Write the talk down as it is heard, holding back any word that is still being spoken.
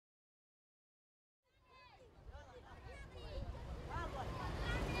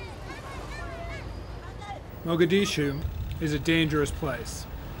Mogadishu is a dangerous place.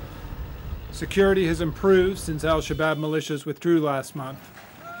 Security has improved since al-Shabaab militias withdrew last month,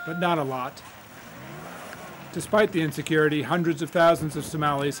 but not a lot. Despite the insecurity, hundreds of thousands of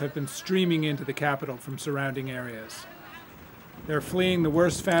Somalis have been streaming into the capital from surrounding areas. They're fleeing the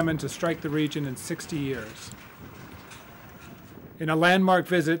worst famine to strike the region in 60 years. In a landmark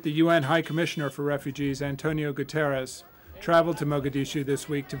visit, the UN High Commissioner for Refugees, Antonio Guterres, traveled to Mogadishu this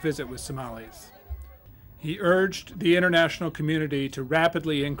week to visit with Somalis. He urged the international community to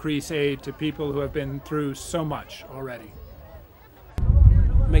rapidly increase aid to people who have been through so much already.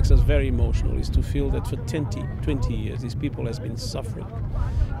 What makes us very emotional is to feel that for 20 years these people have been suffering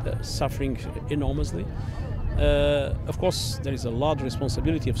enormously. Of course, there is a large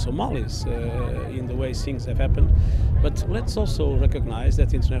responsibility of Somalis in the way things have happened, but let's also recognize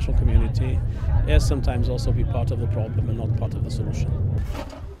that the international community has sometimes also be part of the problem and not part of the solution.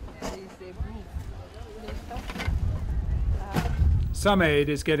 Some aid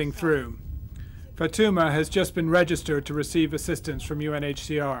is getting through. Fatuma has just been registered to receive assistance from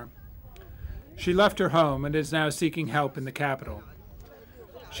UNHCR. She left her home and is now seeking help in the capital.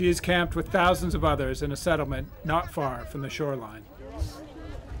 She is camped with thousands of others in a settlement not far from the shoreline.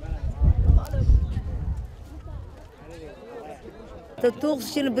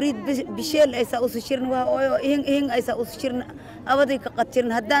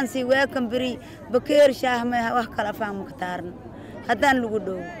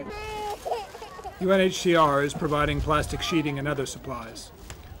 UNHCR is providing plastic sheeting and other supplies.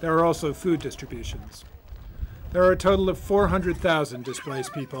 There are also food distributions. There are a total of 400,000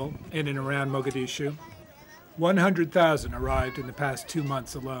 displaced people in and around Mogadishu. 100,000 arrived in the past 2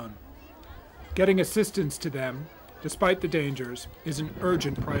 months alone. Getting assistance to them, despite the dangers, is an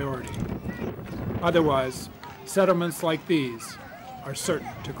urgent priority. Otherwise, settlements like these are certain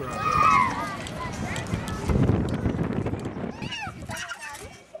to grow.